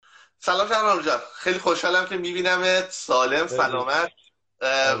سلام شهرام جان، خیلی خوشحالم که میبینمت سالم خیلی سلامت.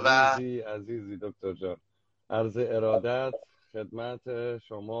 و عزیزی دکتر جان، عرض ارادت خدمت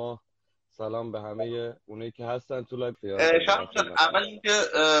شما. سلام به همه اونایی که هستن تو لایو خیال کنم در شهرام جان، خدمتشون اول هستم. اینکه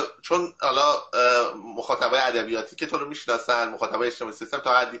چون حالا مخاطبای ادبیاتی که تو رو میشناسن، مخاطبای اجتماعی سیستم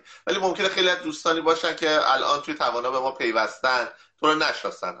تا حدی، ولی ممکنه خیلی از دوستانی باشن که الان توی توانا به ما پیوستن، تو رو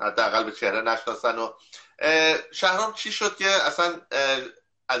نشناسن، حداقل به چهره نشناسن. و شهرام چی شد که اصلا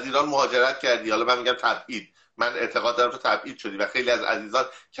از ایران مهاجرت کردی؟ حالا من میگم تبعید، من اعتقاد دارم تو تبعید شدی و خیلی از عزیزان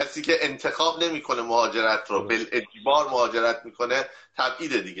کسی که انتخاب نمیکنه مهاجرت رو، درست. بالاجبار مهاجرت میکنه،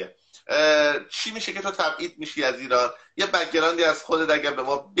 تبعید دیگه. چی میشه که تو تبعید میشی از ایران؟ یه بک‌گراندی از خودت اگر به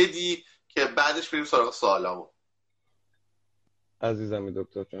ما بدی که بعدش بریم سراغ سوالامون. عزیزمی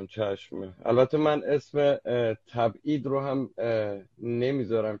دکتر جان، چشمه. البته من اسم تبعید رو هم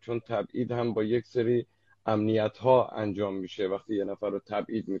نمیذارم، چون تبعید هم با یک سری امنیت ها انجام میشه. وقتی یه نفر رو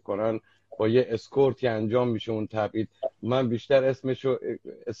تبعید میکنن با یه اسکورتی انجام میشه اون تبعید. من بیشتر اسمشو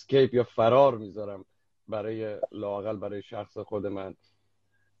اسکیپ یا فرار میذارم، برای لااقل برای شخص خود من.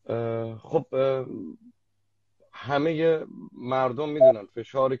 خب، همه مردم میدونن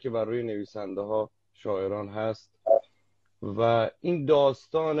فشاری که بر روی نویسنده ها، شاعران هست، و این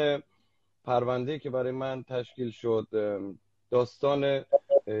داستان پرونده‌ای که برای من تشکیل شد داستان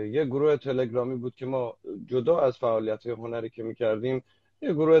یه گروه تلگرامی بود که ما جدا از فعالیت هنری که میکردیم،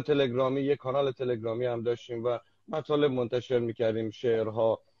 یه گروه تلگرامی، یه کانال تلگرامی هم داشتیم و مطالب منتشر میکردیم،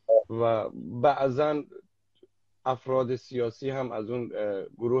 شعرها، و بعضا افراد سیاسی هم از اون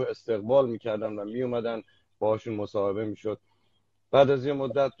گروه استقبال میکردن و میومدن باهاشون مصاحبه میشد. بعد از یه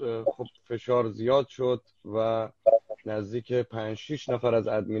مدت خب فشار زیاد شد و نزدیک 5-6 نفر از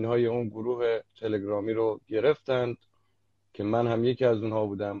ادمین های اون گروه تلگرامی رو گرفتند که من هم یکی از اونها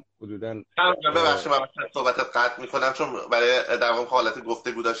بودم. حدوداً ببخشید من صحبتت قطع میکنم چون برای در واقع حالت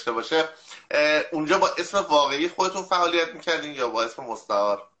گفتگو داشته باشه. اونجا با اسم واقعی خودتون فعالیت میکردین یا با اسم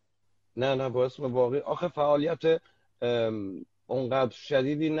مستعار؟ نه، با اسم واقعی. آخه فعالیت اونقدر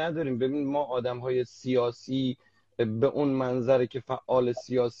شدیدی نداریم. ببین، ما آدم های سیاسی به اون منظره که فعال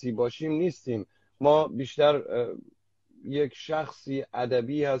سیاسی باشیم نیستیم. ما بیشتر یک شخصی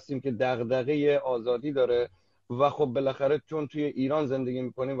ادبی هستیم که دغدغه آزادی داره و خب بالاخره چون توی ایران زندگی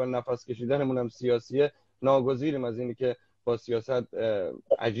میکنیم و نفس کشیدنمون هم سیاسیه، ناگزیریم از اینی که با سیاست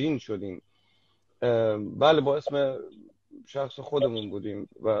عجین شدیم. بله، با اسم شخص خودمون بودیم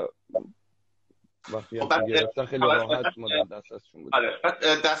و وقتی خب هم که بعد گرفتن خیلی راحت ما در دسترسشون بودیم. آره،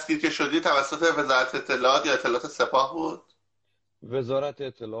 بعد دستگیر که شدی توسط وزارت اطلاعات یا اطلاعات سپاه بود؟ وزارت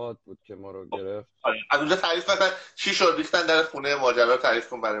اطلاعات بود که ما رو گرفت. آره. از اونجا تعریف کردن چی شد، ریختن در خونه، ماجرا رو تعریف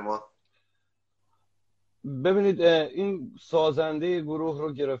کن برای ما. ببینید، این سازنده گروه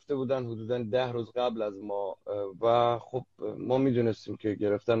رو گرفته بودن حدوداً 10 روز قبل از ما و خب ما میدونستیم که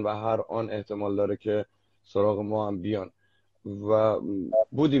گرفتن و هر آن احتمال داره که سراغ ما هم بیان و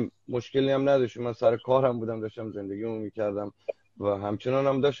بودیم، مشکلی هم نداشتیم. من سر کارم بودم، داشتم زندگیمو میکردم و همچنان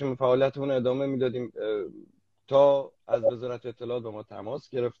هم داشتیم فعالیتمون ادامه میدادیم تا از وزارت اطلاعات با ما تماس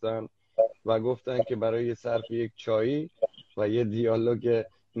گرفتن و گفتن که برای صرف یک چایی و یه دیالوگ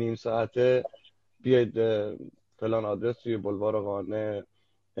نیم ساعته بیاید فلان آدرس توی بلوار قانع،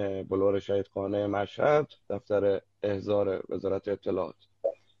 بلوار شهید قانع مشهد، دفتر احضار وزارت اطلاعات.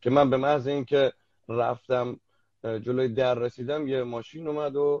 که من به محض اینکه رفتم جلوی در رسیدم، یه ماشین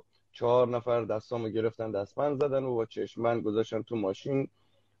اومد و 4 نفر دستامو گرفتن، دستبند زدن و با چشمند گذاشتن تو ماشین.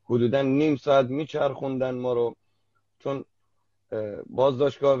 حدودا نیم ساعت میچرخوندن ما رو، چون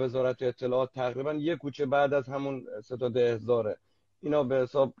بازداشتگاه وزارت اطلاعات تقریبا یک کوچه بعد از همون ستاد احضاره. اینا به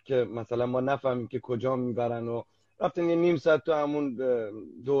حساب که مثلا ما نفهمیم که کجا میبرن و رفتن یه نیم ساعت تو همون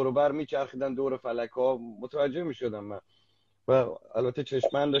دور و بر میچرخیدن دور فلک ها. متوجه میشدم من و البته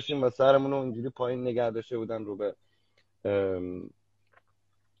چشمند داشتیم و سرمون رو اینجوری پایین نگه داشته بودن رو به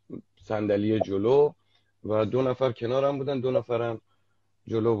صندلی جلو و 2 نفر کنارم بودن، 2 نفرم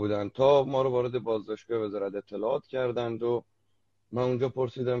جلو بودن تا ما رو وارد بازداشتگاه وزارت اطلاعات کردند. و من اونجا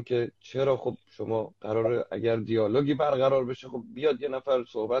پرسیدم که چرا، خب شما قراره اگر دیالوگی برقرار بشه خب بیاد یه نفر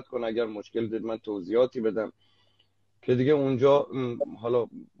صحبت کنه، اگر مشکل دید من توضیحاتی بدم. که دیگه اونجا حالا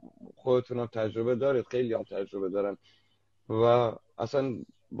خودتونم تجربه دارید، خیلی هم تجربه دارن و اصلا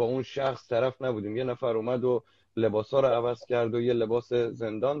با اون شخص طرف نبودیم. یه نفر اومد و لباسا رو عوض کرد و یه لباس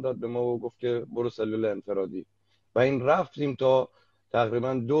زندان داد به ما و گفت که برو سلول انفرادی. و این رفتیم تا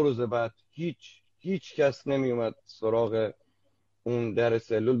تقریبا 2 روز بعد هیچ کس نمی اومد سراغ اون در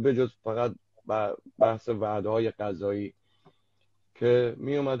سلول بجز فقط بحث وعده‌های غذایی که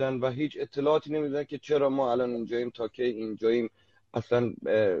می اومدن و هیچ اطلاعاتی نمیدادن که چرا ما الان اینجاییم، تا کی اینجاییم، اصلا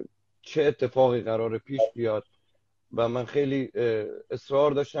چه اتفاقی قراره پیش بیاد. و من خیلی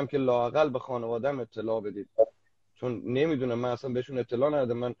اصرار داشتم که لااقل به خانواده‌ام اطلاع بدید، چون نمیدونم، من اصلا بهشون اطلاع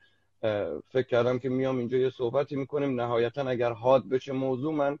ندادم. من فکر کردم که میام اینجا یه صحبتی میکنیم، نهایتا اگر حاد بشه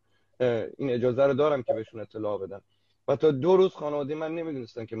موضوع، من این اجازه رو دارم که بهشون اطلاع بدم. و تا 2 روز خانواده من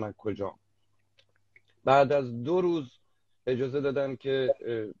نمیدونستن که من کجام. بعد از 2 روز اجازه دادن که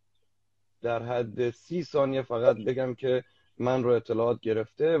در حد 30 ثانیه فقط بگم که من رو اطلاعات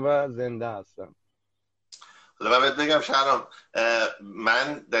گرفته و زنده هستم. حالا من بهت بگم شهرام،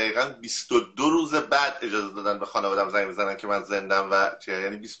 من دقیقاً 22 روز بعد اجازه دادن به خانواده‌ام زنگ بزنن که من زندم و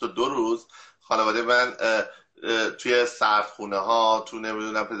یعنی 22 روز خانواده من توی سردخونه ها، تو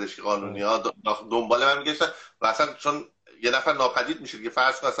نمیدونم پزشکی قانونی ها دنبال من میگشتن و اصلا چون یه نفر ناپدید میشه که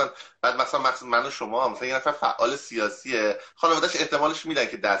فرض کن اصلا بعد مثلا من و شما مثلا یه نفر فعال سیاسیه، خانواده‌اش احتمالش میدن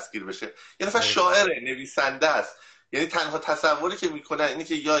که دستگیر بشه، یه نفر شاعره، نویسنده است، یعنی تنها تصوری که میکنن اینه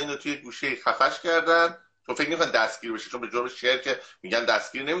که یا اینو توی گوشه خفش کردن، چون فکر نمی‌کنن دستگیر بشه، چون به جرم شعر که میگن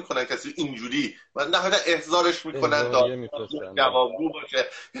دستگیر نمی‌کنن کسی اینجوری، و نهایتا احضارش میکنن جوابگو باشه،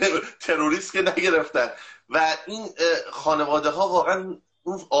 تروریست که نگرفتن. و این خانواده ها واقعا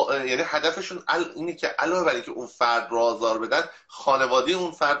یعنی هدفشون اینه که علاوه بر اینکه اون فرد رو آزار بدن، خانواده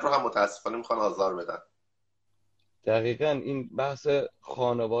اون فرد رو هم متاسفانه میخوان آزار بدن. دقیقاً این بحث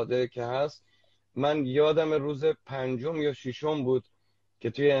خانواده که هست، من یادم روز 5 یا 6 بود که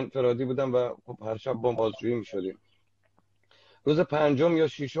توی انفرادی بودم و خب هر شب با بازجویی می‌شدیم. روز 5 یا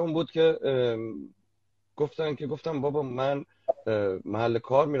 6 بود که گفتم بابا من محل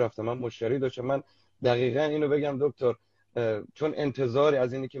کار میرفتم، من مشتری داشتم. من دقیقاً اینو بگم دکتر، چون انتظاری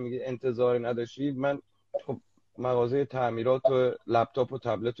از اینی که میگی انتظاری نداشتی، من خب مغازه تعمیرات و لپتاپ و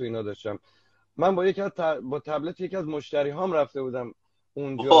تبلت و اینا داشتم. من با تبلت یکی از مشتری هام رفته بودم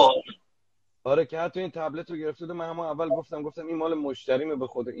اونجا. آره که حتی این تبلت رو گرفته بودم. من همون اول گفتم این مال مشتریمه، به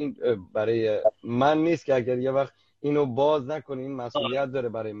خود این برای من نیست که اگر یه وقت اینو باز نکنه این مسئولیت داره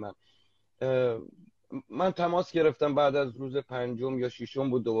برای من. من تماس گرفتم بعد از روز 5 یا 6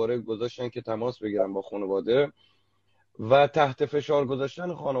 بود، دوباره گذاشتن که تماس بگیرم با خانواده و تحت فشار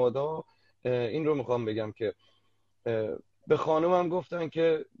گذاشتن خانواده ها. این رو میخوام بگم که به خانومم گفتن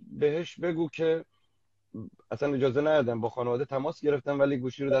که بهش بگو که اصلا اجازه ندادم، با خانواده تماس گرفتم ولی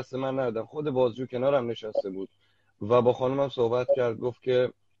گوشی رو دست من ندادم. خود بازجو کنارم نشسته بود و با خانومم صحبت کرد، گفت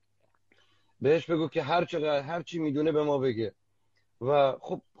که بهش بگو که هر چی میدونه به ما بگه. و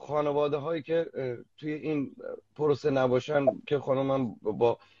خب خانواده هایی که توی این پروسه نباشن، که خانومم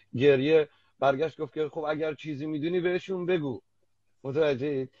با گریه برگشت گفت که خب اگر چیزی میدونی بهشون بگو.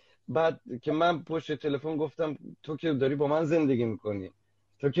 متوجهید؟ بعد که من پشت تلفن گفتم تو که داری با من زندگی میکنی،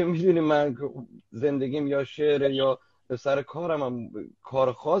 تو که میدونی من زندگیم یا شعر یا سر کارم هم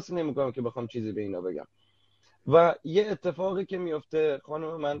کار خاص نمیکنم که بخوام چیزی به اینا بگم. و یه اتفاقی که میفته،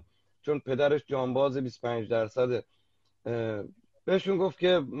 خانم من چون پدرش جانباز 25%، بهشون گفت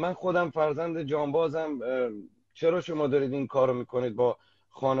که من خودم فرزند جانبازم، چرا شما دارید این کارو میکنید با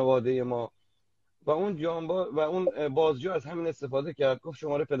خانواده ما؟ و اون بازجو از همین استفاده کرد، گفت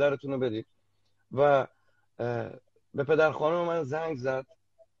شماره پدرتون رو بدید و به پدر خانم من زنگ زد.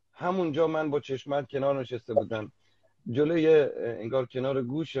 همونجا من با چشمت کنار نشسته بودم، جلوی انگار کنار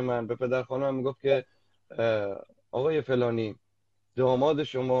گوش من به پدر خانم میگفت که آقای فلانی، داماد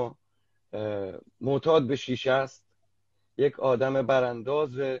شما معتاد به شیشه است، یک آدم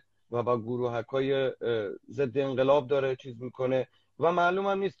براندازه و با گروهکای ضد انقلاب داره چیز میکنه و معلوم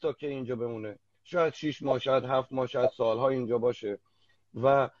هم نیست تا که اینجا بمونه، شاید 6 ماه، شاید 7 ماه، شاید سالها اینجا باشه.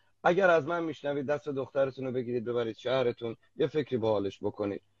 و اگر از من میشنوید دست دخترتون رو بگیرید ببرید شهرتون، یه فکری به حالش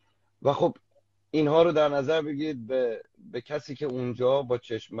بکنید. و خب اینها رو در نظر بگیرید به کسی که اونجا با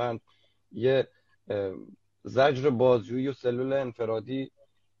چشمند یه زجر بازجویی و سلول انفرادی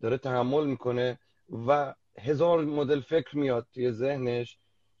داره تحمل میکنه و 1000 مدل فکر میاد توی ذهنش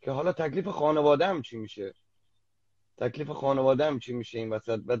که حالا تکلیف خانواده‌ام چی میشه، این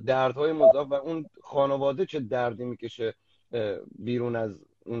وسط، و دردهای مضاعف، و اون خانواده چه دردی میکشه بیرون از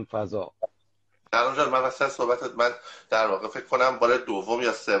اون فضا. شهرام جان، من واسه صحبتت، من در واقع فکر کنم بار دوم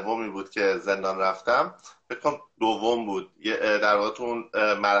یا سومی بود که زندان رفتم، فکر کنم دوم بود، در واقع تو اون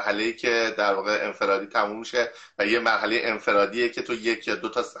مرحله‌ای که در واقع انفرادی تموم میشه و یه مرحله انفرادیه که تو 1 یا 2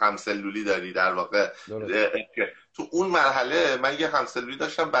 تا همسلولی داری در واقع. تو اون مرحله من یه همسلولی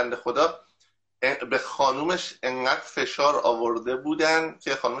داشتم، بنده خدا به خانومش انقدر فشار آورده بودن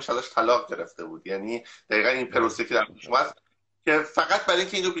که خانومش ازش طلاق گرفته بود. یعنی دقیقا این پروسه که در اومد که فقط برای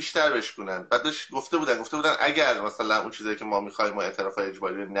اینکه اینو بیشتر بشکنن، بعدش گفته بودن اگر مثلا اون چیزایی که ما می‌خوایم ما اعتراف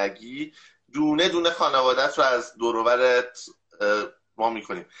اجباری رو نگی، دونه دونه خانواده‌ات رو از دور و برت ما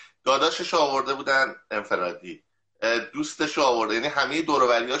می‌کنیم. داداشش آورده بودن انفرادی، دوستش آورده، یعنی همه دور و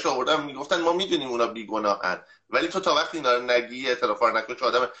بریاش آوردن میگفتن ما میدونیم اونا بیگناهن، ولی تو تا وقتی اینا رو نگی، اعتراف رو نکنی، چون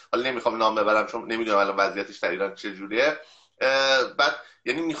آدم، حالا نمیخوام نام ببرم چون نمیدونم الان وضعیتش در ایران چجوریه، بعد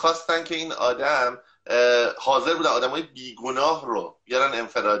یعنی میخواستن که این آدم، حاضر بودن آدمای بیگناه رو بیارن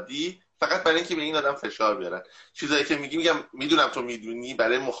انفرادی فقط برای اینکه به این آدم فشار بیارن. چیزایی که میگم میدونم تو میدونی،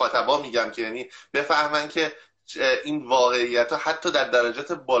 برای مخاطبا میگم که یعنی بفهمن که این واقعیت ها حتی در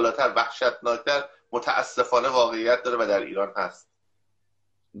درجات بالاتر، وحشتناکتر، متاسفانه واقعیت داره و در ایران هست.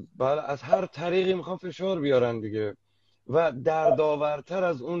 بله، از هر طریقی میخوان فشار بیارن دیگه. و دردآورتر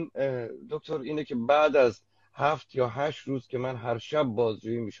از اون دکتر اینه که بعد از 7 یا 8 روز که من هر شب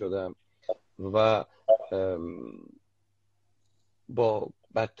بازجویی میشدم و با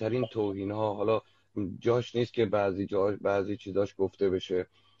بدترین توهین ها، حالا جاش نیست که بعضی چیزاش گفته بشه،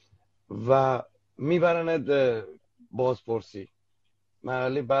 و میبرند بازپرسی.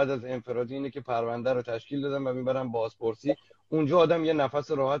 مرحله بعد از انفرادی اینه که پرونده رو تشکیل دادن و میبرن بازپرسی. اونجا آدم یه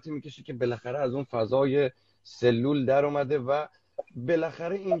نفس راحتی میکشه که بالاخره از اون فضای سلول در اومده و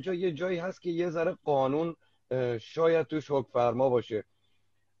بالاخره اینجا یه جایی هست که یه ذره قانون شاید توش حکم فرما باشه.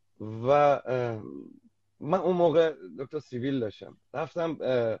 و من اون موقع دکتر سیویل داشتم، رفتم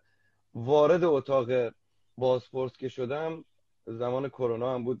وارد اتاق بازپرس که شدم، زمان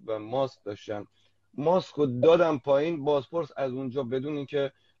کرونا هم بود و ماسک داشتم، ماسک رو دادم پایین. بازپرس از اونجا بدون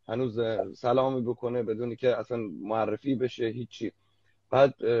اینکه هنوز سلامی بکنه، بدون اینکه اصلا معرفی بشه، هیچی،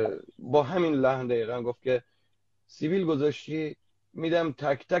 بعد با همین لحن دقیقا گفت که سیویل گذاشتی، میدم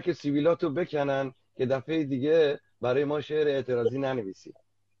تک تک سیویلاتو بکنن که دفعه دیگه برای ما شعر اعتراضی ننویسی.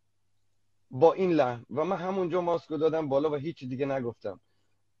 با این لحن. و من همونجا ماسکو دادم بالا و هیچ دیگه نگفتم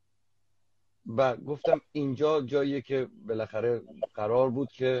و گفتم اینجا جاییه که بالاخره قرار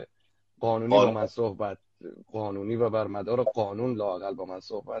بود که قانونی با من صحبت، قانونی و بر مدار قانون لااقل با من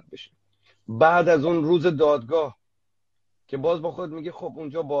صحبت بشه. بعد از اون روز دادگاه که باز با خود میگه خب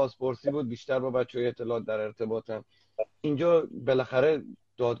اونجا بازپرسی بود، بیشتر با بچهای اطلاعات در ارتباطن، اینجا بالاخره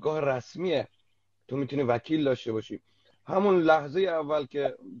دادگاه رسمیه، تو میتونی وکیل داشته باشی. همون لحظه اول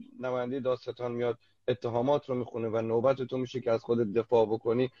که نماینده دادستان میاد اتهامات رو میخونه و نوبت تو میشه که از خودت دفاع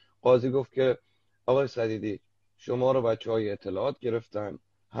بکنی، قاضی گفت که آقای سدیدی، شما رو بچهای اطلاعات گرفتن،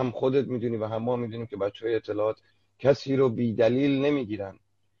 هم خودت میدونی و هم ما میدونیم که بچهای اطلاعات کسی رو بی دلیل نمیگیرن،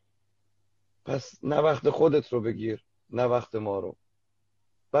 پس نه وقت خودت رو بگیر نه وقت ما رو.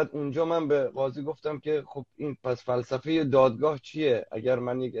 بعد اونجا من به قاضی گفتم که خب این پس فلسفه دادگاه چیه؟ اگر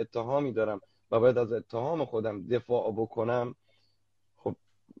من یک اتهامی دارم و باید از اتهام خودم دفاع بکنم، خب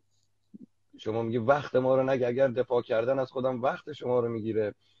شما میگی وقت ما رو نگه، اگر دفاع کردن از خودم وقت شما رو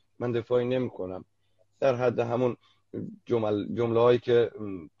میگیره، من دفاعی نمی کنم. در حد همون جمله هایی که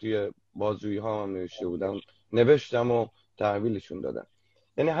توی بازجویی ها هم نوشته بودم نوشتم و تحویلشون دادم.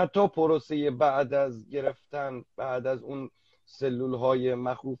 یعنی حتی پروسه بعد از گرفتن، بعد از اون سلول های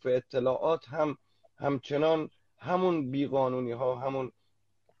مخوف اطلاعات هم همچنان همون بیقانونی ها، همون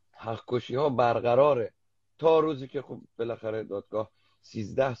حق کشی ها برقراره تا روزی که خب بالاخره دادگاه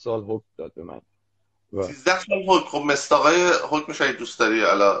 13 سال حکم داد به من. 13 سال حکم؟ خب مصداقای حکمش اگه دوست داری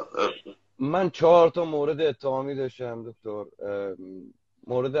الا. من 4 تا مورد اتهامی داشتم دکتر.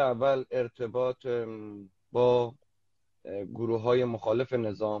 مورد اول ارتباط با گروه های مخالف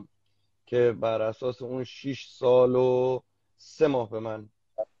نظام که بر اساس اون 6 سال و 3 ماه به من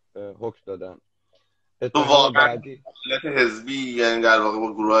حکم دادن. تو اتهام واقعا بعدی فعالیت حزبی یعنی در واقع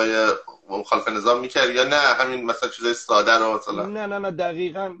با گروه های مخالف نظام میکردی یا نه همین مثلا چیزای ساده رو مثلا؟ نه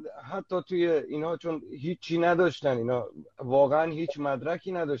دقیقاً. حتی توی اینا چون هیچی نداشتن، اینا واقعا هیچ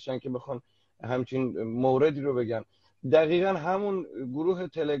مدرکی نداشتن که بخوان همچین موردی رو بگن. دقیقاً همون گروه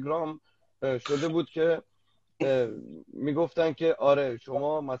تلگرام شده بود که میگفتن که آره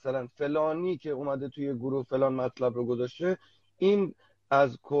شما مثلا فلانی که اومده توی گروه فلان مطلب رو گذاشته، این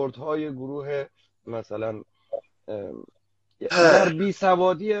از کردهای گروه مثلا در بی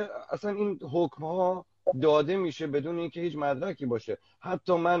سوادی اصلا این حکم ها داده میشه بدون اینکه هیچ مدرکی باشه.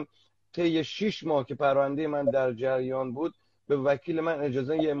 حتی من طی 6 ماه که پرونده من در جریان بود به وکیل من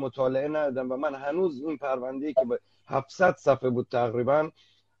اجازه یه مطالعه ندادم و من هنوز این پرونده‌ای که به 700 صفحه بود تقریبا،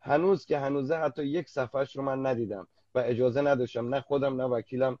 هنوز که هنوزه حتی یک صفحهش رو من ندیدم و اجازه نداشتم نه خودم نه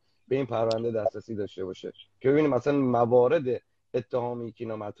وکیلم به این پرونده دسترسی داشته باشه که ببینیم مثلا موارد اتهامی که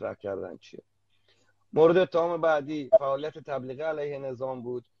اینا مطرح کردن چیه. مورد اتهام بعدی فعالیت تبلیغی علیه نظام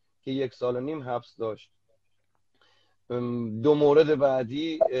بود که 1.5 سال حبس داشت. 2 مورد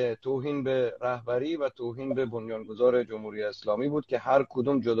بعدی توهین به رهبری و توهین به بنیانگذار جمهوری اسلامی بود که هر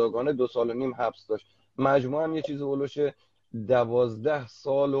کدوم جداگانه 2.5 سال حبس داشت. مجموعاً یه چیز اولش 12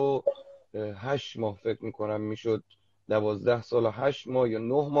 سال و 8 ماه فکر میکنم میشد، 12 سال و 8 ماه یا 9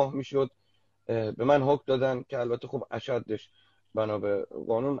 ماه میشد به من حکم دادن که البته خب اشدش بنا به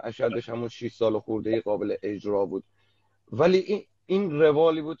قانون اشدش همون 6 سال خورده قابل اجرا بود، ولی این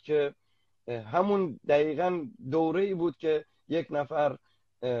روالی بود که همون دقیقاً دوره‌ای بود که یک نفر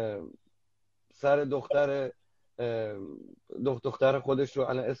سر دختر خودش رو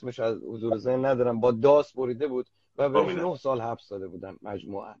الان اسمش از حضور ذهن ندارم با داس بریده بود و بهش 9 سال حبس داده بودن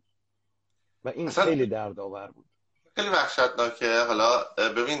مجموعاً و این اصلا خیلی دردآور بود. خیلی وحشتناکه. حالا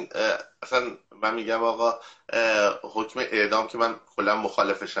ببین اصلا من میگم آقا حکم اعدام که من کلا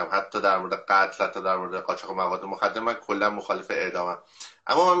مخالفشم، حتی در مورد قتل، حتی در مورد قاچاق مواد مخدر من کلا مخالف اعدامم.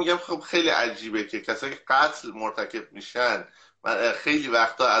 اما من میگم خب خیلی عجیبه که کسایی که قتل مرتکب میشن خیلی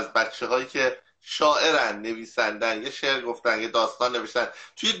وقتا از بچه‌هایی که شاعرن، نویسندن، یه شعر گفتن، یه داستان نوشتن،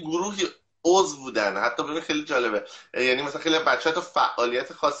 توی گروهی عضو بودن. حتی ببین خیلی جالبه، یعنی مثلا خیلی بچه‌ها تو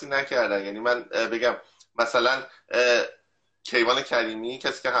فعالیت خاصی نکردن. یعنی من بگم مثلا کیوان کریمی،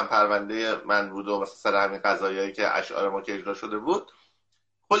 کسی که هم پرونده من بود و مثلا سر همین قضایایی که اشعار ما که اجرا شده بود،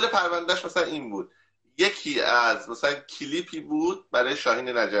 کل پروندهش مثلا این بود: یکی از مثلا کلیپی بود برای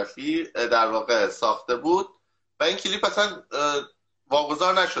شاهین نجفی در واقع ساخته بود و این کلیپ اصلا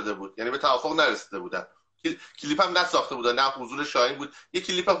واگذار نشده بود، یعنی به توافق نرسیده بودن. کلیپ هم نساخته بودن، نه حضور شاهین بود، یه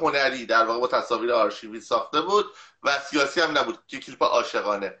کلیپ هنری در واقع با تصاویر آرشیوی ساخته بود و سیاسی هم نبود، یه کلیپ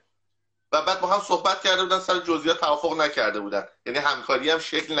عاشقانه. و بعد با هم صحبت کرده بودن، سر جزئیات توافق نکرده بودن، یعنی همکاری هم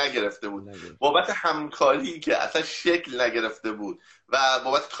شکل نگرفته بود. بابت همکاری که اصلا شکل نگرفته بود و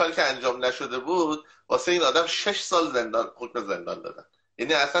بابت کاری که انجام نشده بود، واسه این آدم 6 سال زندان، حکم زندان دادن.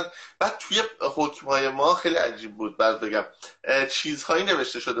 یعنی اصلا بعد توی حکم‌های ما خیلی عجیب بود، بعد بگم چیزهایی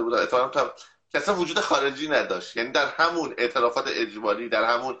نوشته شده بود احتمالاً که اصلا وجود خارجی نداشت، یعنی در همون اعترافات اجباری، در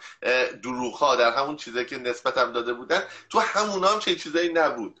همون دروغ‌ها، در همون چیزایی که نسبت هم داده بودن، تو همونا هم چه چیزایی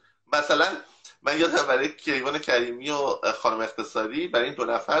نبود. مثلا من یادم برای کیوان کریمی و خانم اختصاری، برای این دو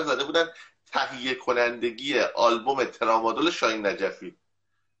نفر زده بودن تهیه کنندگی آلبوم ترامادول شاهین نجفی.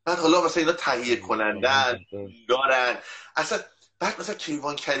 بعد حالا مثلا اینا تهیه کنندن دارن اصلا. بعد مثلا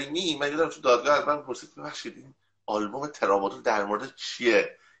کیوان کریمی، من یادم تو دادگاه از من پرسید ببخشید این آلبوم ترامادول در مورد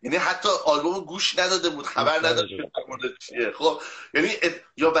چیه؟ یعنی حتی آلبوم گوش نداده بود، خبر نداشت در مورد چیه. خب یعنی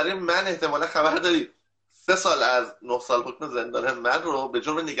یا برای من احتمالا خبر داری 3 سال از 9 سال حکم زندان من رو به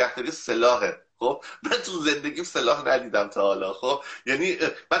جرم نگهداری سلاحه. خب من تو زندگیم سلاح ندیدم تا حالا. خب یعنی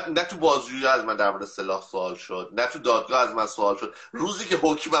بعد نه تو بازجویی از من در مورد سلاح سوال شد، نه تو دادگاه از من سوال شد. روزی که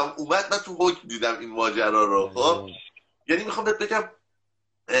حکمم اومد من تو حکم دیدم این ماجرا رو. خب یعنی میخوام بهت بگم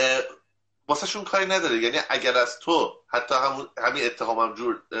واسه شون کاری نداره، یعنی اگر از تو حتی همین اتهامم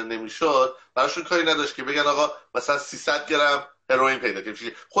جور نمیشد، براشون کاری نداشت که بگن آقا مثلا 300 گرم هروئین پیدا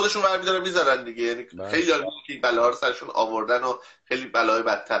کردیم، خودشون برمی‌دارن میذارن دیگه. یعنی خیلی عالیه که این بلاها رو سرشون آوردن و خیلی بلای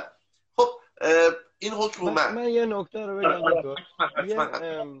بدتر. خب این حکم من یه نکته رو بگم تو.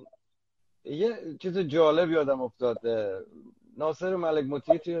 یه چیز جالب یادم افتاد. ناصر ملک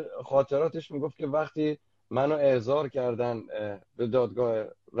مطیع توی خاطراتش میگفت که وقتی منو احضار کردن به دادگاه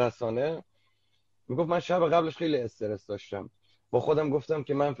رسانه، میگفت من شب قبلش خیلی استرس داشتم، با خودم گفتم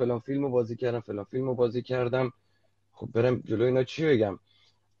که من فلان فیلمو بازی کردم، فلان فیلمو بازی کردم، خب برم جلوی اینا چی بگم.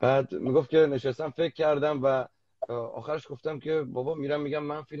 بعد میگفت که نشستم فکر کردم و آخرش گفتم که بابا میرم میگم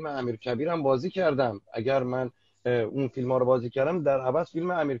من فیلم امیرکبیرم بازی کردم، اگر من اون فیلم ها رو بازی کردم در عوض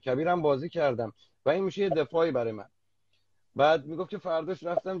فیلم امیرکبیرم بازی کردم و این میشه یه دفاعی برای من. بعد میگفت که فرداش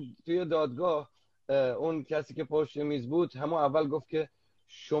رفتم توی دادگاه، اون کسی که پشت میز بود همون اول گفت که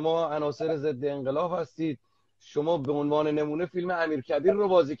شما عناصر ضد انقلاب هستید، شما به عنوان نمونه فیلم امیرکبیر رو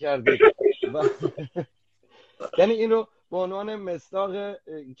بازی کردید و یعنی اینو به عنوان مصداق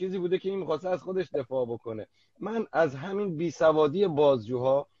چیزی بوده که این می‌خواسته از خودش دفاع بکنه. من از همین بیسوادی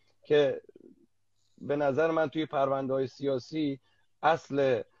بازجوها که به نظر من توی پرونده‌های سیاسی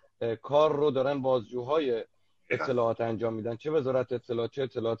اصل کار رو دارن بازجوهای اطلاعات انجام میدن، چه وزارت اطلاعات، چه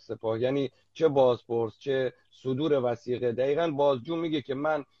اطلاعات سپاه، یعنی چه بازپرس، چه صدور وثیقه، دقیقاً بازجو میگه که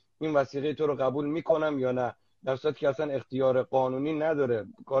من این وثیقه تو رو قبول میکنم یا نه، در صورتی که اصلا اختیار قانونی نداره،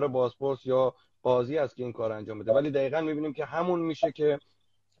 کار بازپرس یا قاضی است که این کار انجام بده. ولی دقیقاً میبینیم که همون میشه که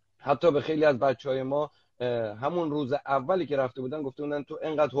حتی به خیلی از بچهای ما همون روز اولی که رفته بودن گفته بودن تو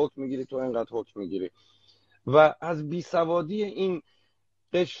اینقدر حکم میگیری، تو اینقدر حکم میگیری. و از بیسوادی این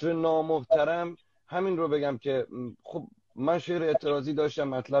قشر نامحترم همین رو بگم که خب من شعر اعتراضی داشتم،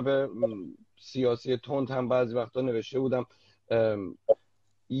 مطلب سیاسی تند هم بعضی وقتا نوشته بودم.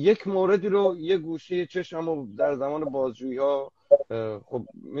 یک موردی رو یه گوشه چشم رو در زمان بازجویی ها خب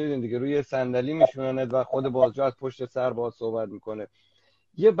میدونید دیگه روی صندلی میشونند و خود بازجو از پشت سر باهات صحبت میکنه.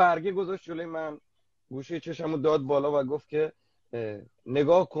 یه برگه گذاشت جلوی من، گوشه چشم رو داد بالا و گفت که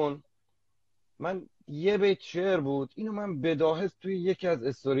نگاه کن. من یه بیت شعر بود، اینو من بداهه توی یکی از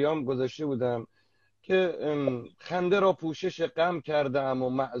استوریام گذاشته بودم که خنده را پوشش غم کردم و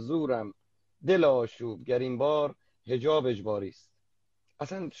معذورم، دل آشوب گر این بار حجاب اجباری است.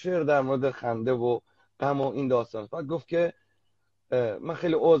 اصلا شعر در مورد خنده و غم و این داستان. بعد گفت که من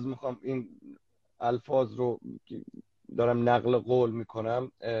خیلی عذر میخوام این الفاظ رو دارم نقل قول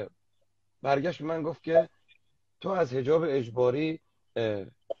میکنم. برگشت من گفت که تو از حجاب اجباری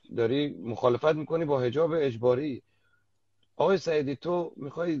داری مخالفت میکنی با حجاب اجباری. آقای سدیدی تو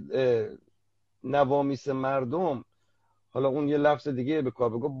میخوای نوامیس مردم، حالا اون یه لفظ دیگه به کار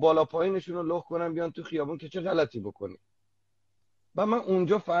بگو، بالا پایینشون رو لخ کنن بیان تو خیابون که چه غلطی بکنی. و من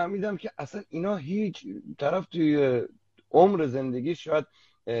اونجا فهمیدم که اصلا اینا هیچ طرف توی عمر زندگی شاید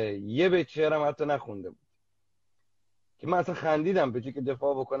یه بیت شعرم حتی نخونده بود که من اصلا خندیدم به جای که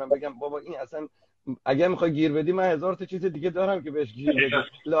دفاع بکنم بگم بابا این اصلا اگر میخوای گیر بدی من هزار تا چیز دیگه دارم که بهش گیر بدی،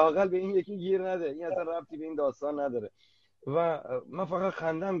 لااقل به این یکی گیر نده، این اصلا ربطی به این داستان نداره. و من فقط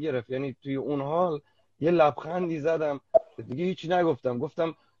خندم گرفت، یعنی توی اون حال یه لبخندی زدم دیگه، هیچی نگفتم.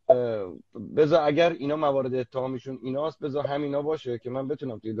 گفتم بذار اگر اینا موارد اتهامشون ایناست بذار همینا باشه که من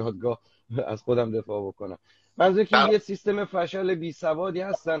بتونم توی دادگاه از خودم دفاع بکنم. منظور که یه سیستم فشل بی سوادی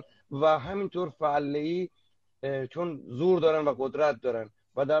هستن و همینطور فعله‌ای، چون زور دارن و قدرت دارن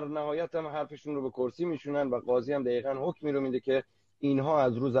و در نهایت هم حرفشون رو به کرسی میشونن و قاضی هم دقیقاً حکمی رو میده که اینها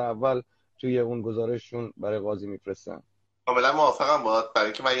از روز اول توی اون گزارششون برای قاضی میفرستن. کاملا موافقم باهات، برای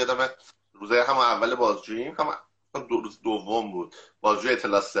اینکه من یادم روزای همون اول بازجوییم، هم روز دوم بود، بازجوی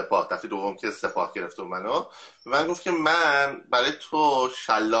اطلاع سپاه، دفعه دوم که سپاه گرفت منو، به من گفت که من برای تو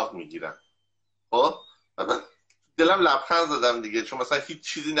شلاق میگیرم. خب من دلم لبخند زدم دیگه، چون مثلا هیچ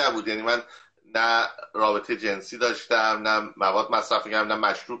چیزی نبود، یعنی من نه رابطه جنسی داشتم، نه مواد مصرف می‌کردم، نه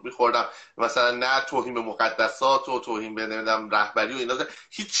مشروب می‌خوردم، مثلا نه توهین به مقدسات و توهین به نمیدونم رهبری و اینا،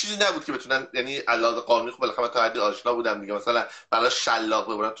 هیچ چیزی نبود که بتونن، یعنی علاوه قانونی خب بالاخره تا حدی آشنا بودم دیگه، مثلا برای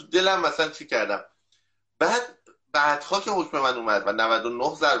شلاق ببرم تو دلم مثلا چی کردم. بعدها که حکم من اومد و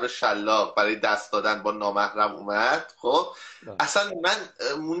 99 ضربه شلاق برای دست دادن با نامحرم اومد، خب اصلا من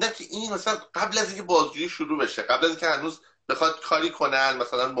موندم که این مثلا قبل از اینکه بازجویی شروع بشه، قبل از اینکه هنوز بخواد کاری کنن،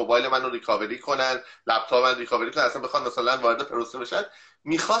 مثلا موبایل منو ریکاوری کنن، لپتاپ منو ریکاوری کنن، اصلا بخواد مثلا وارد پروسه بشن،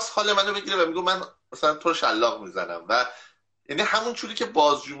 میخواست حال منو بگیره و میگه من مثلا تو شلاق میزنم. و یعنی همون جوری که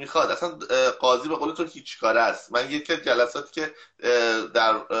بازجو میخواد، اصلا قاضی به قول تو هیچ کاره است. من یکی از جلساتی که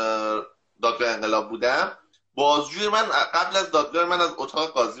در دادگاه انقلاب بودم، بازجوی من قبل از دادگاه من از اتاق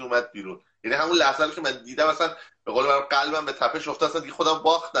قاضی اومد بیرون، یعنی همون لحظه که من دیدم مثلا به قول من قلبم به تپش افتاد، اصلا دیگه خودم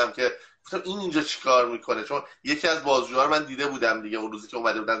باختم که گفتم این اینجا چیکار میکنه، چون یکی از بازجوها رو من دیده بودم دیگه اون روزی که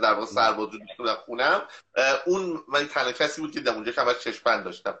اومده بودن در واقع سربازجو بودن خونم، اون من تنها کسی بود که دیدم اونجا که همش چشم‌بند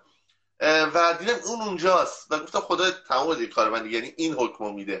داشتم و دیدم اون اونجاست و گفتم خدا تمام دیگه کار من دیگه، یعنی این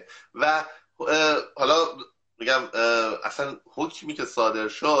حکمو میده. و حالا میگم اصلا حکمی که صادر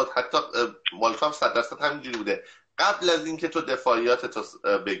شد حتی مالکام 100% همینجوری بوده، قبل از اینکه تو دفاعیاتتو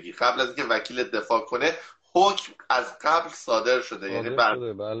بگی، قبل از اینکه وکیل دفاع کنه، حکم از قبل صادر شده، یعنی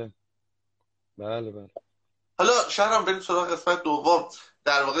بله بله بله. حالا شهرام بریم سراغ قسمت دوم.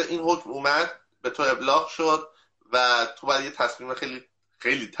 در واقع این حکم اومد، به تو ابلاغ شد و تو باید یه تصمیم خیلی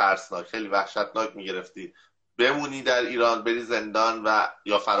خیلی ترسناک، خیلی وحشتناک میگرفتی، بمونی در ایران، بری زندان و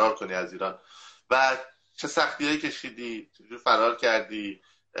یا فرار کنی از ایران. و چه سختی‌هایی کشیدی، چجوری فرار کردی،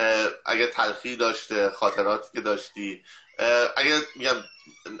 اگه تلخی داشته، خاطراتی که داشتی، اگه میگم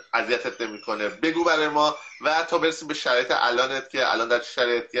اذیتت نمی‌کنه بگو برای ما، و تا برسیم به شرایط الانت که الان در چه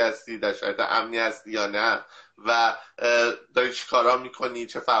شرایطی هستی، در شرایط امنی هستی یا نه، و داری چی کارا میکنی،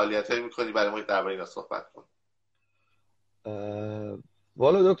 چه فعالیتایی میکنی، برای ما درباره اینا صحبت کن.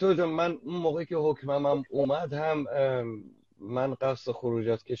 والا دکتر جان، من اون موقعی که حکمم اومد هم من قصد خروج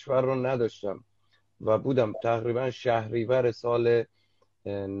از کشور رو نداشتم و بودم تقریبا شهریور سال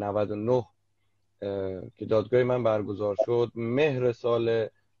 99 که دادگاه من برگزار شد. مهر سال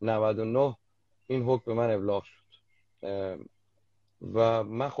 99 این حکم به من ابلاغ شد و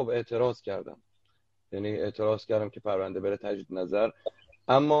من خب اعتراض کردم، یعنی اعتراض کردم که پرونده بره تجدید نظر.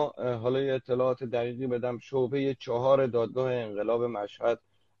 اما حالا یه اطلاعات دقیقی بدم، شعبه 4 دادگاه انقلاب مشهد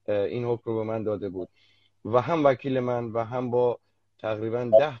این حکم رو به من داده بود و هم وکیل من و هم با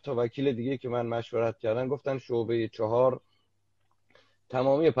تقریبا 10 تا وکیل دیگه که من مشورت کردن گفتن شعبه 4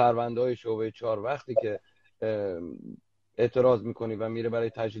 تمامی پرونده های شعبه 4 وقتی که اعتراض میکنی و میره برای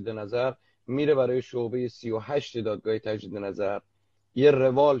تجدید نظر، میره برای شعبه 38 دادگاه تجدید نظر. یه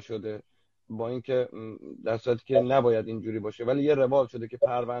روال شده، با اینکه در صورتی که نباید اینجوری باشه، ولی یه روال شده که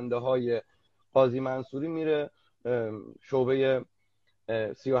پرونده های قاضی منصوری میره شعبه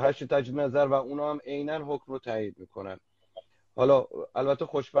 38 تجدید نظر و اونا هم عیناً حکم رو تایید میکنن. حالا البته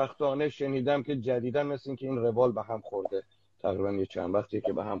خوشبختانه شنیدم که جدیدا مثل این که این روال به هم خورده، تقریبا یه چند وقتیه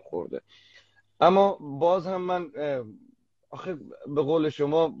که به هم خورده. اما باز هم من آخه به قول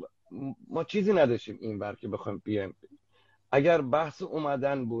شما ما چیزی نداشتیم این ور که بخوایم بیایم. اگر بحث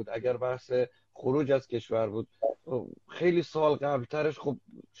اومدن بود، اگر بحث خروج از کشور بود، خیلی سال قبلترش خب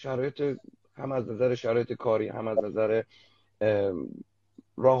شرایط، هم از نظر شرایط کاری، هم از نظر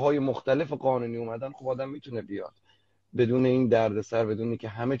راههای مختلف قانونی اومدن، خب آدم میتونه بیاد بدون این دردسر، بدون که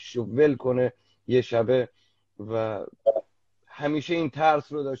همه چیشو ول کنه یه شبه و همیشه این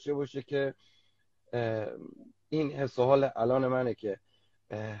ترس رو داشته باشه که این حس و حال الان منه که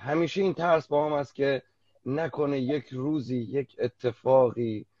همیشه این ترس با هم است که نکنه یک روزی یک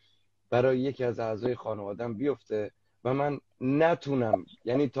اتفاقی برای یکی از اعضای خانوادم بیفته و من نتونم،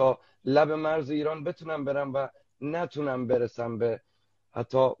 یعنی تا لب مرز ایران بتونم برم و نتونم برسم به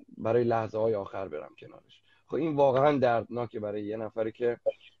حتی برای لحظه های آخر برم کنارش. خب این واقعا دردناکه برای یه نفری که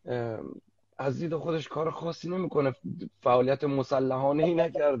از دید خودش کار خاصی نمیکنه، فعالیت مسلحانه ای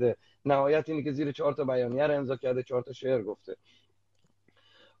نکرده، نهایت اینه که زیر 4 تا بیانیه رو امضا کرده، 4 تا شعر گفته.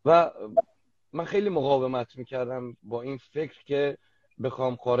 و من خیلی مقاومت میکردم با این فکر که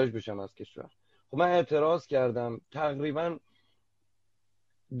بخوام خارج بشم از کشور. خب من اعتراض کردم. تقریبا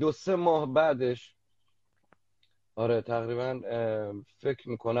 2-3 ماه بعدش، آره تقریبا فکر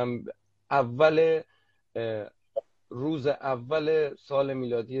میکنم روز اول سال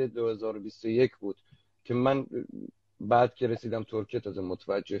میلادی 2021 بود که من بعد که رسیدم ترکیه تازه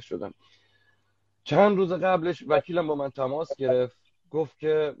متوجه شدم. چند روز قبلش وکیلم با من تماس گرفت، گفت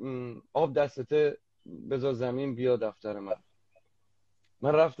که آب دستته بذار زمین بیا دفتر من.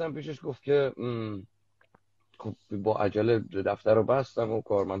 من رفتم پیشش، گفت که خب با عجله دفتر رو بستم و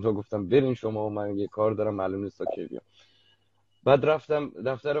کارمندا گفتم برین شما و من یه کار دارم معلوم نیست تا کی بیام. بعد رفتم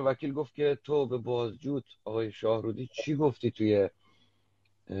دفتر وکیل، گفت که تو به بازجوت آقای شاهرودی چی گفتی توی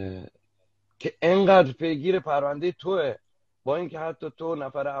که انقدر پیگیر پرونده توه، با اینکه حتی تو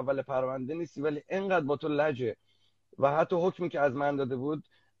نفر اول پرونده نیستی ولی انقدر با تو لجه و حتی حکمی که از من داده بود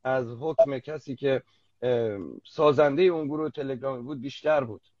از حکم کسی که سازنده اون گروه تلگرامی بود بیشتر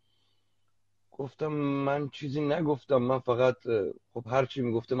بود. گفتم من چیزی نگفتم، من فقط خب هر چی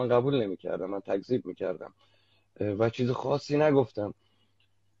میگفته من قبول نمیکردم، من تکذیب میکردم و چیز خاصی نگفتم.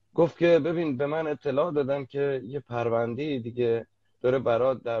 گفت که ببین به من اطلاع دادن که یه پرونده دیگه داره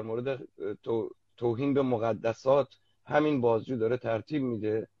برات در مورد توهین به مقدسات همین بازجو داره ترتیب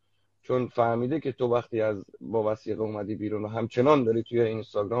میده، چون فهمیده که تو وقتی از با وثیقه اومدی بیرون و همچنان داری توی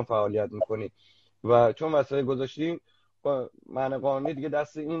اینستاگرام فعالیت میکنی و چون وثیقه گذاشتی معنی قانونی دیگه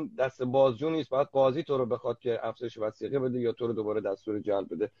دست بازجو نیست، باید قاضی تو رو بخواد که افزایش وثیقه بده یا تو رو دوباره دستور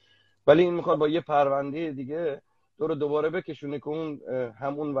جلب بده، ولی این میخواد با یه پرونده دیگه تو رو دوباره بکشونه که اون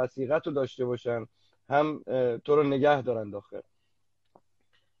همون وثیقه رو داشته باشن، هم تو رو نگه دارن داخل.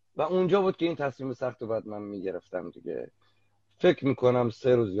 و اونجا بود که این تصمیم سخت رو بعد من میگرفتم دیگه. فکر میکنم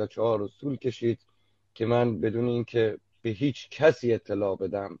 3 روز یا 4 روز طول کشید که من بدون اینکه به هیچ کسی اطلاع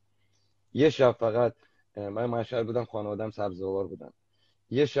بدم، یه شب فقط من مشهد بودم، خانوادم سبزوار بودن،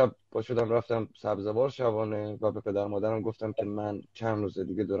 یه شب با شدم رفتم سبزوار شبانه و به پدر مادرم گفتم که من چند روز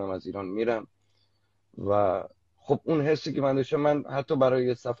دیگه دارم از ایران میرم. و خب اون حسی که من داشتم، من حتی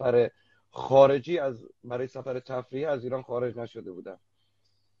برای سفر خارجی برای سفر تفریحی از ایران خارج نشده بودم.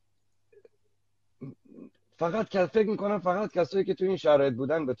 فکر میکنم فقط کسایی که تو این شرایط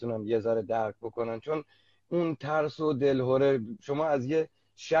بودن بتونن یه ذره درک بکنن، چون اون ترس و دلهوره، شما از یه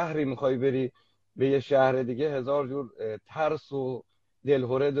شهری میخوای بری به یه شهر دیگه 1000 جور ترس و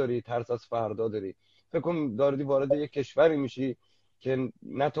دلهوره داری، ترس از فردا داری. فکر کنم داری وارد یه کشوری میشی که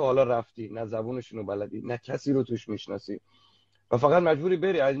نه تو حالا رفتی، نه زبونشونو بلدی، نه کسی رو توش میشناسی و فقط مجبوری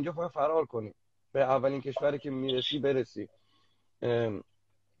بری از اینجا، فقط فرار کنی به اولین کشوری که میرسی برسی.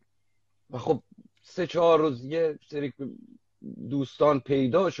 و خب 3-4 روز یه سری دوستان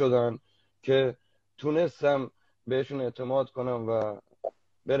پیدا شدن که تونستم بهشون اعتماد کنم و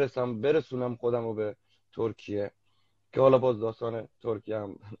برسونم خودم رو به ترکیه، که حالا باز داستان ترکیه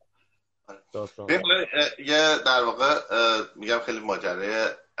هم داستان یه در واقع میگم خیلی ماجرای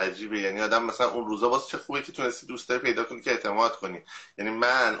عجیبه. یعنی آدم مثلا اون روزا واسه چه خوبه که تونستی دوستای پیدا کنی که اعتماد کنی. یعنی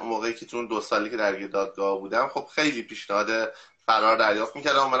من اون موقعی که تو اون 2 سالی که درگیر دادگاه بودم، خب خیلی پیشنهاد فرار دریافت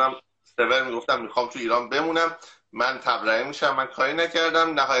میکردم، منم سور میگفتم میخوام تو ایران بمونم، من تبرئه میشم، من کاری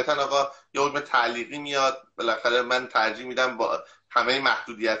نکردم. نهایتا آقا یه حکم تعلیقی میاد، بالاخره من ترجیح میدم با همه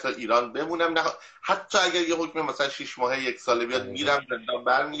محدودیت ها ایران بمونم، حتی اگر یه حکم مثلا 6 ماهه 1 ساله بیاد میرم زندان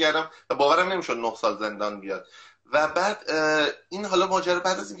برمیگردم و باورم نمیشد 9 سال زندان بیاد. و بعد این حالا ماجرا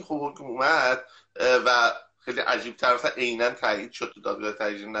بعد از اینکه خب حکم اومد و خیلی عجیب تر مثلا عیناً تایید شد تو دادگاه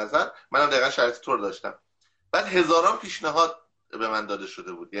تجدید نظر، منم دقیقاً شرایط تو رو داشتم. بعد هزاران پیشنهاد به من داده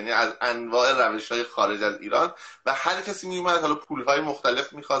شده بود، یعنی از انواع روش‌های خارج از ایران و هر کسی میومد، حالا پول‌های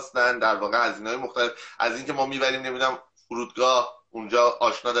مختلف می‌خواستن، در واقع هزینه‌های مختلف، از اینکه ما میبریم نمیدونم فرودگاه، اونجا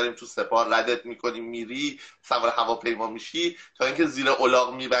آشنا داریم تو سپاه ردت میکنیم میری سوار هواپیما میشی، تا اینکه زیر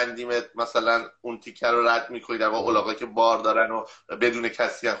الاغ میبندیمت، مثلا اون تیکه رو رد میکنی، در واقع الاغا که بار دارن و بدون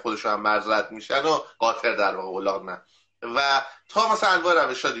کسی هم خودشون هم مرز رد میشن و قاطر در واقع الاغ نه، و تا مثلا انواع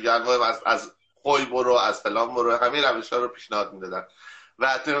روش‌ها دیگه، انواع از خوی برو، از فلان برو، همه روش‌ها رو پیشنهاد میدادن و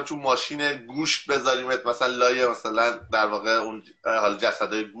حتی تو ماشین گوشت بذاریمت مثلا لایه مثلا در واقع اون حال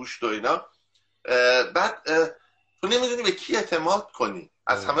جسدهای گوشت و اینا. بعد تو نمیدونی به کی اعتماد کنی.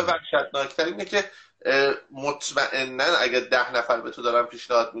 از همه وحشتناکتر اینه که مطمئنا اگه 10 نفر به تو دارن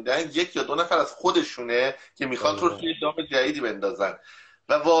پیشنهاد میدن، 1 یا 2 نفر از خودشونه که میخوان تو رو توی دام جدیدی بندازن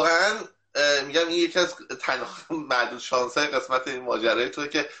و واقعا میگم این یکی از تنها معدود شانس‌های قسمت این ماجرای توئه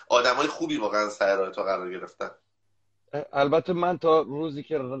که آدمای خوبی واقعا سر راه تو قرار گرفتن. البته من تا روزی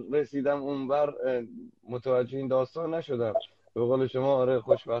که رسیدم اونور متوجه این داستان نشدم. به قول شما آره،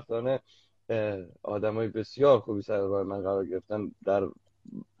 خوشبختانه آدمای بسیار خوبی سر راه من قرار گرفتن در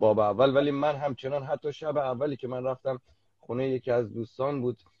باب اول، ولی من همچنان حتی شب اولی که من رفتم خونه یکی از دوستان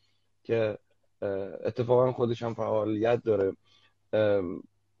بود که اتفاقا خودش هم فعالیت داره،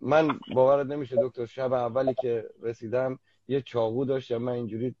 من باورت نمیشه دکتر، شب اولی که رسیدم یه چاقو داشتم، من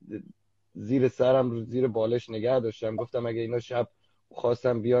اینجوری زیر سرم رو زیر بالش نگه داشتم، گفتم اگه اینا شب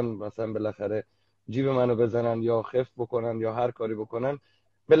خواستم بیان مثلا بالاخره جیب منو بزنن یا خفت بکنن یا هر کاری بکنن،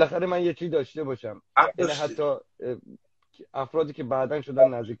 بالاخره من یه چی داشته باشم. یعنی حتی افرادی که بعداً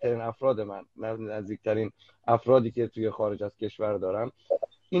شدن نزدیکترین افراد من، نزدیکترین افرادی که توی خارج از کشور دارم،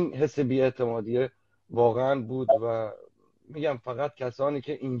 این حس بی‌اعتمادی واقعاً بود و میگم فقط کسانی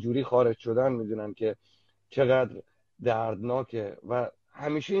که اینجوری خارج شدن میدونن که چقدر دردناکه و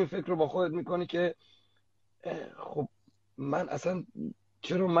همیشه این فکر رو با خودت میکنی که خب من اصلا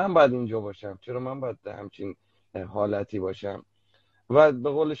چرا من باید اینجا باشم، چرا من باید همچین حالتی باشم. و به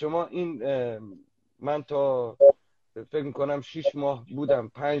قول شما این من تا فکر میکنم 6 ماه بودم،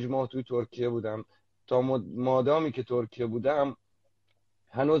 5 ماه توی ترکیه بودم، تا مادامی که ترکیه بودم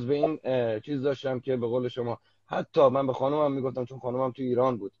هنوز به این چیز داشتم که به قول شما، حتی من به خانومم میگفتم چون خانومم تو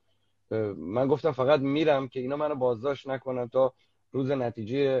ایران بود، من گفتم فقط میرم که اینا منو بازداشت نکنن تا روز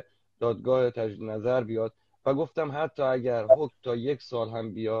نتیجه دادگاه تجدید نظر بیاد، و گفتم حتی اگر حکم تا 1 سال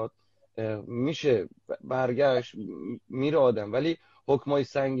هم بیاد میشه برگشت، میره آدم، ولی حکمای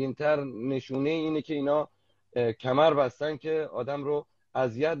سنگین‌تر نشونه اینه که اینا کمر بستن که آدم رو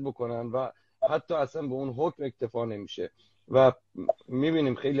اذیت بکنن و حتی اصلا به اون حکم اکتفا نمیشه و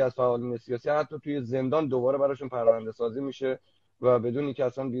میبینیم خیلی از فعالین سیاسی حتی توی زندان دوباره براشون پرونده سازی میشه و بدون اینکه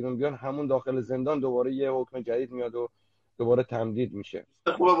اصلا بیرون بیان همون داخل زندان دوباره یه حکم جدید میاد و دوباره تمدید میشه.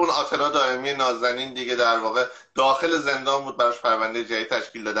 خوبه اون آتنا دائمی نازنین دیگه در واقع داخل زندان بود، براش پرونده جدید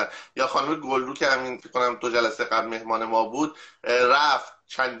تشکیل دادن. یا خانم گلرو که همین فکر کنم 2 جلسه قبل مهمان ما بود، رفت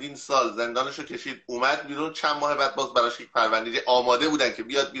چندین سال زندانشو کشید، اومد بیرون، چند ماه بعد باز براش یک پرونده آماده بودن که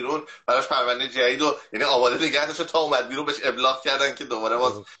بیاد بیرون، براش پرونده جدید و یعنی آماده نگه داشت تا اومد بیرون بهش ابلاغ کردن که دوباره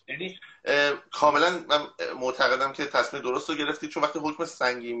باز. یعنی کاملا من معتقدم که تصمیم درست رو گرفتی، چون وقتی حکم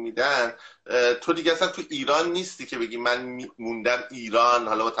سنگین میدن تو دیگه اصلا تو ایران نیستی که بگی من موندم ایران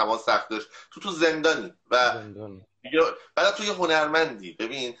حالا با تمام سختش، تو زندانی و بعد تو یه هنرمندی.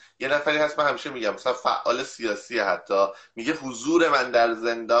 ببین یه نفری هست، من همیشه میگم مثلا فعال سیاسی حتی میگه حضور من در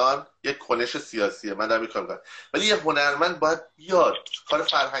زندان یک کنش سیاسیه، من دارم میکنم، ولی یه هنرمند باید بیاد کار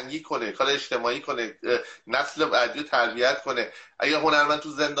فرهنگی کنه، کار اجتماعی کنه، نسل بعدی رو تربیت کنه. اگه هنرمند تو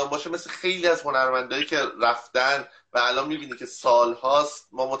زندان باشه، مثل خیلی از هنرمندایی که رفتن و الان میبینی که سالهاست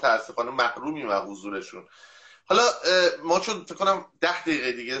ما متاسفانه محرومیم از حضورشون. حالا ما چون فکر کنم 10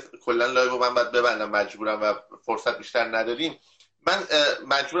 دقیقه دیگه کلا لایو من باید ببندم مجبورم و فرصت بیشتر نداریم، من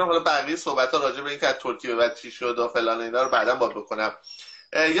مجبورم حالا بقیه صحبت‌ها راجع به این که از ترکیه بعد چی شد و فلان اینا رو بعداً باید بکنم.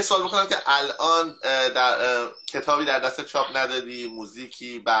 یه سوال بکنم که الان در کتابی در دست چاپ نداری،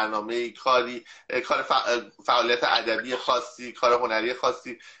 موزیکی، برنامه‌ای، کاری، کار فعالیت ادبی خاصی، کار هنری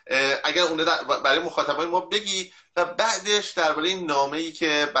خاصی، اگر اون برای مخاطبای ما بگی و بعدش درباره این نامه‌ای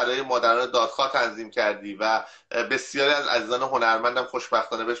که برای مادران دادخواه تنظیم کردی و بسیاری از عزیزان هنرمندم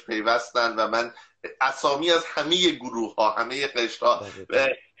خوشبختانه بهش پیوستن و من اسامی از همه گروه‌ها، همه قشرها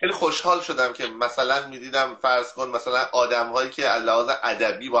خیلی خوشحال شدم که مثلا میدیدم فرض کن مثلا آدم‌هایی که لحاظ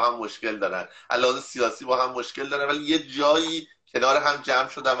ادبی با هم مشکل دارن، لحاظ سیاسی با هم مشکل دارن، ولی یه جایی کنار هم جمع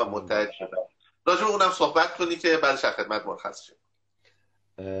شدن و متحد شدن. راجع به اونم صحبت کنی که بعدش از خدمت مرخص شیم.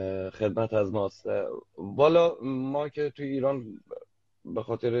 خدمت از ماست. والا ما که توی ایران به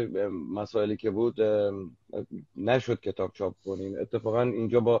خاطر مسائلی که بود نشد کتاب چاپ کنیم. اتفاقا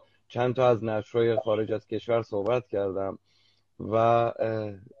اینجا با چند تا از نشرهای خارج از کشور صحبت کردم و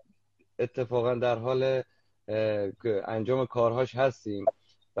اتفاقا در حال انجام کارهاش هستیم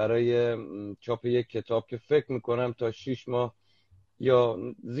برای چاپ یک کتاب که فکر میکنم تا 6 ماه یا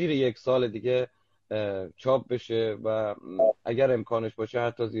زیر 1 سال دیگه چاپ بشه و اگر امکانش باشه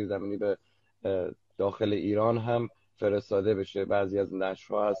حتی زیرزمینی به داخل ایران هم فرستاده بشه. بعضی از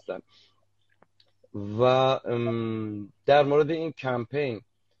نشرها هستن. و در مورد این کمپین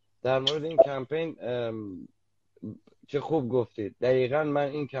چه خوب گفتید. دقیقا من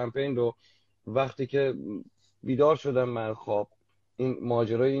این کمپین رو وقتی که بیدار شدم من خواب، این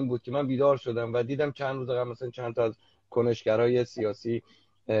ماجرای این بود که من بیدار شدم و دیدم چند روز قبل مثلا چند تا از کنشگرای سیاسی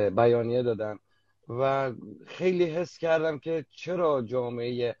بیانیه دادن و خیلی حس کردم که چرا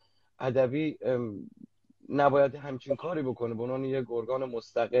جامعه ادبی نباید همچین کاری بکنه به عنوان یک ارگان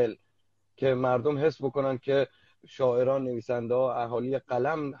مستقل که مردم حس بکنن که شاعران، نویسنده ها، اهالی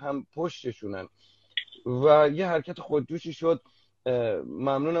قلم هم پشتشونن. و یه حرکت خودجوشی شد.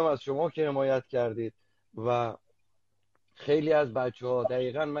 ممنونم از شما که حمایت کردید و خیلی از بچه‌ها.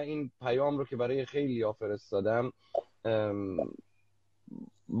 دقیقاً من این پیام رو که برای خیلی ها فرستادم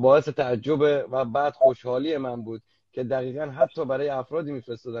باعث تعجب و بعد خوشحالی من بود که دقیقاً حتی برای افرادی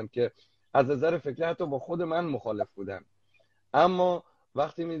میفرستادم که از نظر فکری حتی با خود من مخالف بودن، اما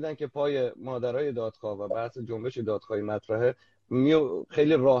وقتی میدیدن که پای مادرای دادخواه و بحث جنبش دادخواهی مطرحه،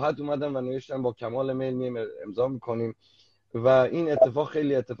 خیلی راحت اومدن و نوشتن با کمال میل امضا میکنیم. و این اتفاق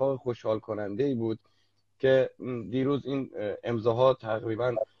خیلی اتفاق خوشحال کننده ای بود که دیروز این امضاها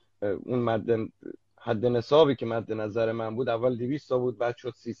تقریبا اون حد نصابی که مد نظر من بود اول 200 تا بود، بعد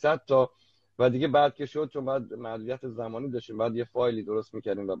شد 300 تا و دیگه بعد که شد چون بعد محدودیت زمانی داشتیم بعد یه فایلی درست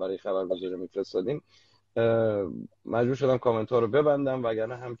میکردیم و برای خبرگزاری میفرستادیم، مجبور شدم کامنت ها رو ببندم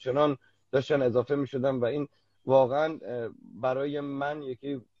وگرنه همچنان داشتن اضافه میشدن و این واقعا برای من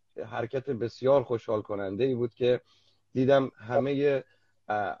یکی حرکت بسیار خوشحال کننده ای بود که دیدم همه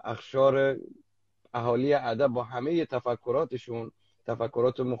اقشار اهالی ادب با همه تفکراتشون،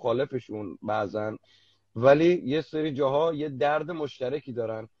 تفکرات مخالفشون بعضن، ولی یه سری جاها یه درد مشترکی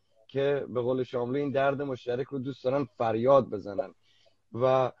دارن که به قول شاملو این درد مشترک رو دوست دارن فریاد بزنن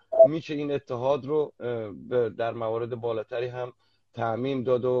و میشه این اتحاد رو در موارد بالاتری هم تعمیم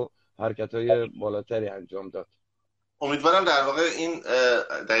داد و حرکت‌های بالاتری انجام داد. امیدوارم در واقع این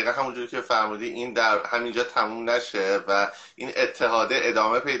دقیقا همونجوری که فرمودی این در همینجا تموم نشه و این اتحاده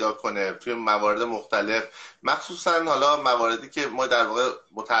ادامه پیدا کنه توی موارد مختلف، مخصوصا حالا مواردی که ما در واقع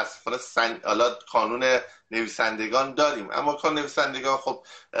متاسفانه حالا قانون نویسندگان داریم، اما قانون نویسندگان خب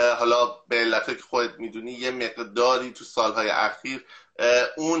حالا به علتی که خودت میدونی یه مقداری تو سالهای اخیر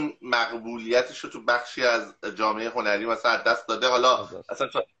اون مقبولیتش رو تو بخشی از جامعه هنری مثلا دست داده. حالا اصلا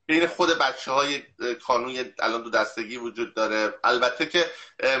بین خود بچه‌های قانون الان دو دستگی وجود داره. البته که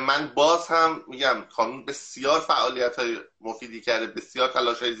من باز هم میگم قانون بسیار فعالیت‌های مفیدی کرده، بسیار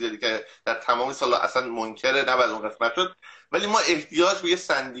تلاش‌های زیادی کرده در تمام سال‌ها، اصلا منکر نباید اون قسمت شد، ولی ما احتیاج به یه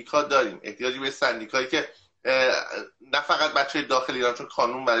سندیکا داریم، احتیاجی به سندیکایی که نه فقط بچه داخل ایران، چون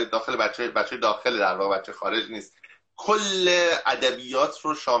قانون برای داخل بچه داخل در واقع بچه خارج نیست، کل ادبیات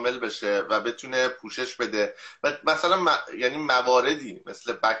رو شامل بشه و بتونه پوشش بده. و مثلا یعنی مواردی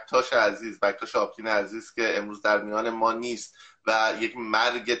مثل بکتاش آبتین عزیز که امروز در میان ما نیست و یک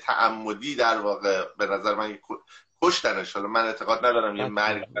مرگ تعمدی در واقع به نظر من کشتنش. حالا من اعتقاد ندارم یه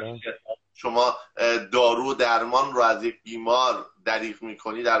مرگ شما دارو و درمان رو از یک بیمار دریغ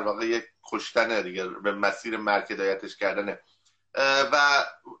میکنی در واقع یک کشتنه دیگه، به مسیر مرگ هدایتش کردنه. و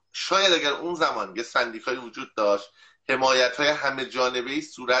شاید اگر اون زمان یه سندیکایی وجود داشت، حمایت‌های همه جانبه‌ای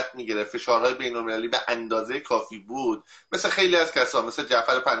صورت می‌گرفت، فشارهای بین‌المللی به اندازه کافی بود، مثل خیلی از کسا، مثل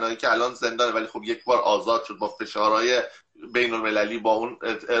جعفر پناهی که الان زندانه ولی خب یک بار آزاد شد با فشارهای بین‌المللی، با اون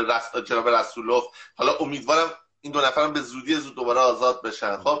جناب رسولوف. حالا امیدوارم این دو نفرم به زودی زود دوباره آزاد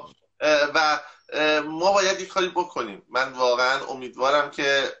بشن. خب و ما باید یک کاری بکنیم. من واقعا امیدوارم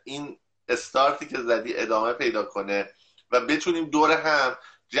که این استارتی که زدی ادامه پیدا کنه و بتونیم دور هم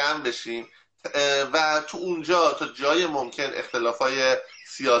جمع بشیم و تو اونجا تا جای ممکن اختلافای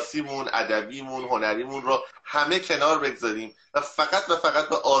سیاسیمون، ادبیمون، هنریمون رو همه کنار بگذاریم و فقط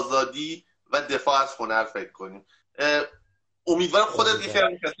به آزادی و دفاع از هنر فکر کنیم. امیدوارم خودت یکی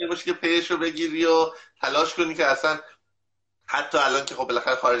از کسایی باشی که پیش رو بگیری و تلاش کنی که اصلا حتی الان که خب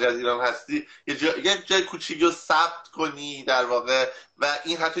بالاخره خارج از ایران هستی یه جای کوچیکی رو ثبت کنی در واقع و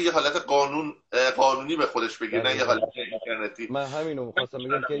این حتی یه حالت قانونی به خودش بگیره، نه یه حالت اینترنتی. من همینو می‌خواستم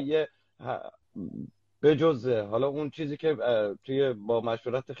بگم که یه به جز حالا اون چیزی که توی با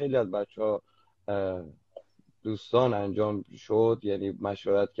مشورت خیلی از بچه‌ها دوستان انجام شد، یعنی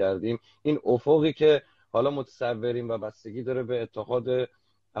مشورت کردیم، این افقی که حالا متصوریم و بستگی داره به اتحاد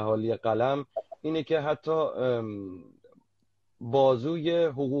اهالی قلم، اینه که حتی بازوی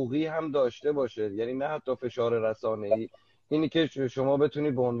حقوقی هم داشته باشه، یعنی نه حتی فشار رسانه‌ای، اینی که شما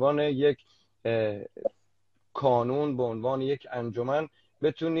بتونی به عنوان یک کانون، به عنوان یک انجمن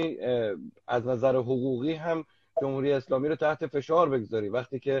بتونی از نظر حقوقی هم جمهوری اسلامی رو تحت فشار بگذاری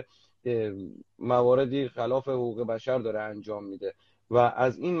وقتی که مواردی خلاف حقوق بشر داره انجام میده و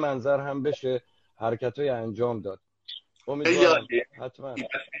از این منظر هم بشه حرکت‌های انجام داد. خیلی امیدوارم عالیه. حتما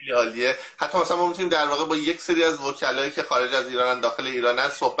خیلی عالیه. حتی مثلا ما میتونیم در واقع با یک سری از وکلایی که خارج از ایرانن داخل ایرانن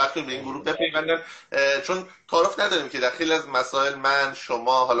صحبت کنیم، به این گروه بپیوندن، چون تعارف نداریم که در خیلی از مسائل من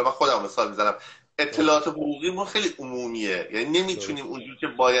شما، حالا من خودم مثال میزنم، اطلاعات حقوقیمون خیلی عمومیه، یعنی نمیتونیم اونجوری که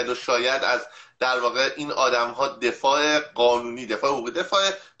باید و شاید از در واقع این آدم‌ها دفاع قانونی، دفاع حقوقی، دفاع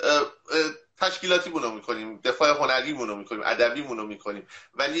تشکیلاتی مونو میکنیم، دفاع هنری مونو میکنیم، ادبی مونو میکنیم،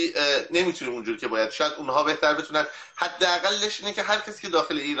 ولی نمیتونیم اونجوری که باید. شاید اونها بهتر بتونن. حداقلش اینه که هر کسی که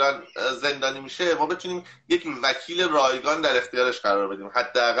داخل ایران زندانی میشه ما بتونیم یک وکیل رایگان در اختیارش قرار بدیم،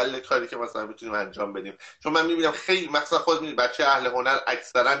 حداقل کاری که مثلا بتونیم انجام بدیم. چون من میبینم خیلی مثلا خود میبینید بچه اهل هنر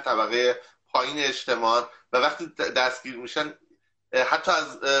اکثرا طبقه پایین اجتماع و وقتی دستگیر میشن حتی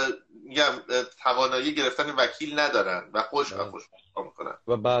از توانایی گرفتن وکیل ندارن و خوش میکنن.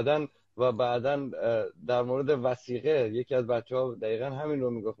 و بعداً در مورد وثیقه یکی از بچه‌ها دقیقاً همین رو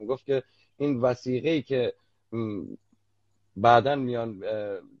میگفت که این وثیقه‌ای که بعداً میان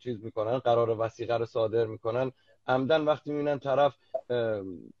چیز میکنن، قرار وثیقه رو صادر میکنن، عمدن وقتی میبینن طرف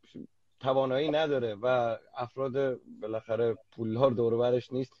توانایی نداره و افراد بالاخره پولدار دور و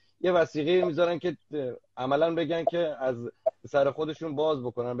برش نیست، یه وثیقه میذارن که عملاً بگن که از سر خودشون باز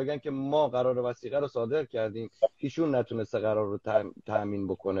بکنن، بگن که ما قرار وثیقه رو صادر کردیم، ایشون نتونسته قرار رو تأمین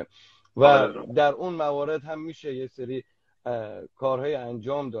بکنه. و در اون موارد هم میشه یه سری کارهای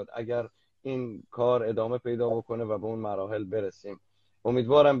انجام داد اگر این کار ادامه پیدا بکنه و به اون مراحل برسیم.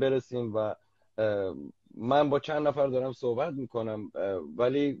 امیدوارم برسیم و من با چند نفر دارم صحبت میکنم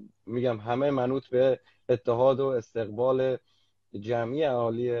ولی میگم همه منوط به اتحاد و استقبال جمعی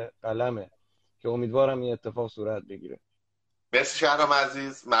اهالی قلمه که امیدوارم این اتفاق صورت بگیره. مرسی شهرام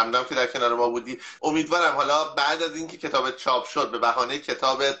عزیز، ممنونم که در کنار ما بودی. امیدوارم حالا بعد از اینکه کتاب چاپ شد به بهانه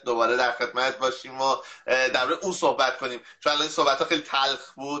کتاب دوباره در خدمت باشیم و درباره اون صحبت کنیم، چون الان این صحبت‌ها خیلی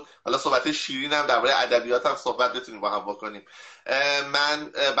تلخ بود، حالا صحبت شیرین هم درباره ادبیات هم صحبت بتونیم با هم بکنیم.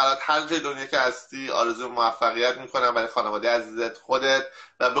 من برات هر جای دنیا که هستی آرزوی موفقیت میکنم برای خانواده عزیزت، خودت،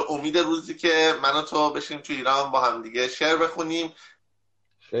 و به امید روزی که من و تو بشیم تو ایران با هم دیگه شعر بخونیم.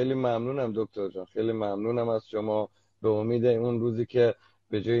 خیلی ممنونم دکتر جان، خیلی ممنونم از شما. به امید اون روزی که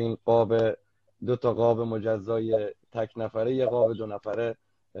به جای این قاب 2 قاب مجزای تک نفره یه قاب 2 نفره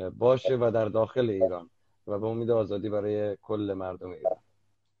باشه و در داخل ایران، و به امید آزادی برای کل مردم ایران.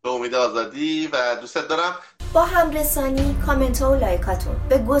 به امید آزادی و دوستت دارم. با همرسانی، کامنت ها و لایکاتون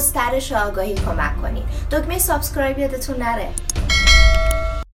به گسترش آگاهی کمک کنید. دکمه سابسکرایب یادتون نره.